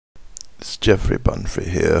Geoffrey Bunfrey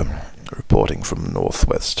here, reporting from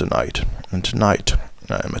Northwest tonight. And tonight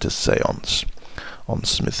I am at a séance on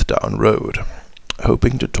Smithdown Rd,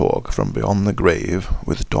 hoping to talk from beyond the grave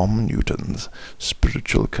with Dom Newton's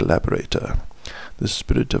spiritual collaborator, the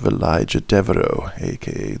spirit of Elijah Devereux,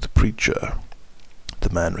 aka the Preacher, the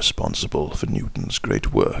man responsible for Newton's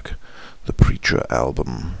great work, the Preacher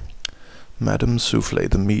album. Madame Soufflé,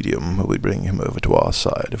 the medium, will be bringing him over to our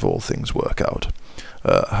side if all things work out.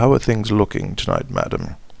 How are things looking tonight,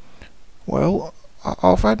 madam? Well,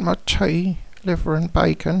 I've had my tea, liver and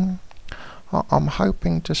bacon. I'm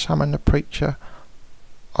hoping to summon the preacher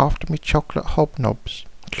after me chocolate hobnobs.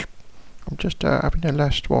 I'm just having the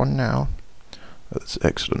last one now. That's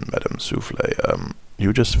excellent, Madame Soufflé.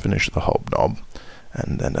 You just finish the hobnob,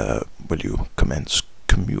 and then will you commence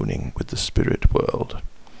communing with the spirit world?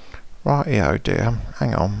 Righty-o, dear.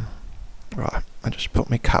 Hang on. Right, I just put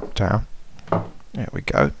my cup down. There we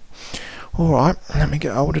go. Alright, let me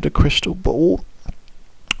get hold of the crystal ball.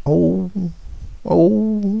 Oh,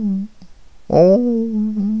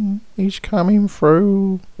 he's coming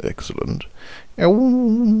through. Excellent.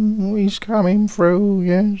 Oh, he's coming through,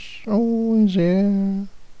 yes. Oh, he's here.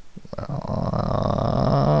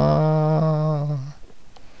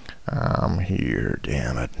 I'm here,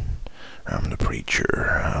 damn it. I'm the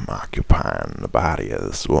preacher. I'm occupying the body of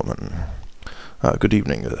this woman. Good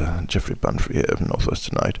evening, Geoffrey Bunfrey here from Northwest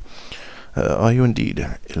tonight. Are you indeed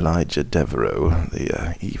Elijah Devereux,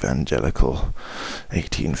 the evangelical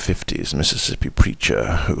 1850s Mississippi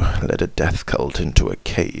preacher who led a death cult into a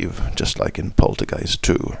cave, just like in Poltergeist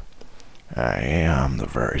 2? I am the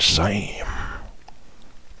very same.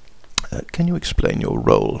 Can you explain your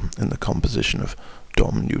role in the composition of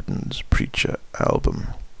Dom Newton's Preacher album?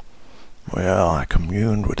 Well, I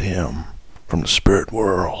communed with him from the spirit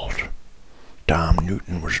world. Dom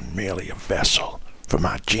Newton was merely a vessel for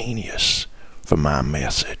my genius, for my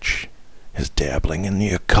message. His dabbling in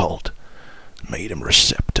the occult made him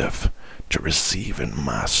receptive to receiving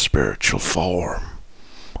my spiritual form.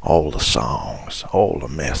 All the songs, all the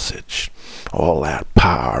message, all that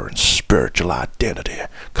power and spiritual identity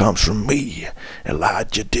comes from me,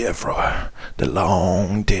 Elijah Devereux, the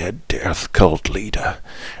long-dead death cult leader.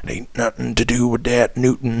 It ain't nothing to do with that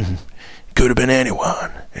Newton. It could have been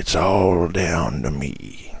anyone. It's all down to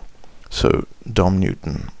me. So Dom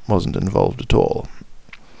Newton wasn't involved at all?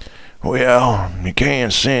 Well, he can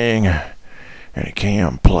sing and he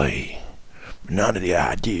can play. But none of the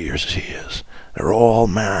ideas is his. They're all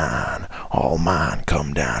mine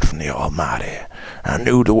come down from the Almighty. I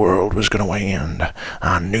knew the world was going to end.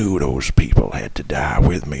 I knew those people had to die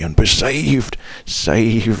with me and be saved.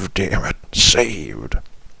 Saved, damn it, saved.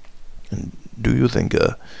 And do you think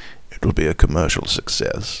it'll be a commercial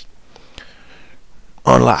success?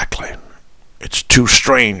 Unlikely. It's too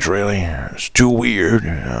strange, really. It's too weird.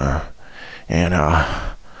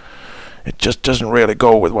 It just doesn't really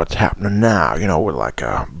go with what's happening now, you know, with like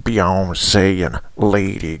Beyonce and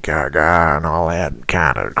Lady Gaga and all that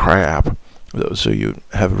kind of crap. So you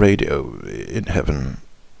have radio in heaven?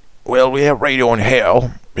 Well, we have radio in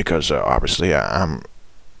hell, because obviously I'm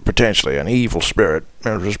potentially an evil spirit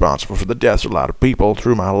responsible for the deaths of a lot of people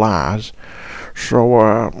through my lies.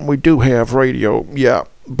 So we do have radio, yeah,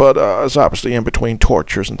 but it's obviously in between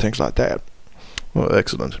tortures and things like that. Well,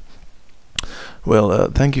 excellent. Well,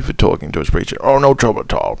 thank you for talking to us, preacher. Oh, no trouble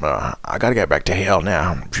at all. I gotta get back to hell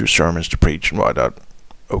now. A few sermons to preach and whatnot.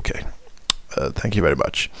 Okay. Thank you very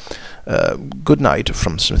much. Good night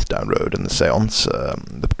from Smithdown Rd and the séance.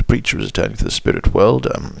 The preacher is returning to the spirit world.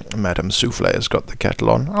 Madame Soufflé has got the kettle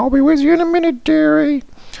on. I'll be with you in a minute, dearie.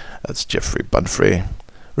 That's Geoffrey Bunfrey,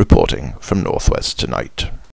 reporting from Northwest tonight.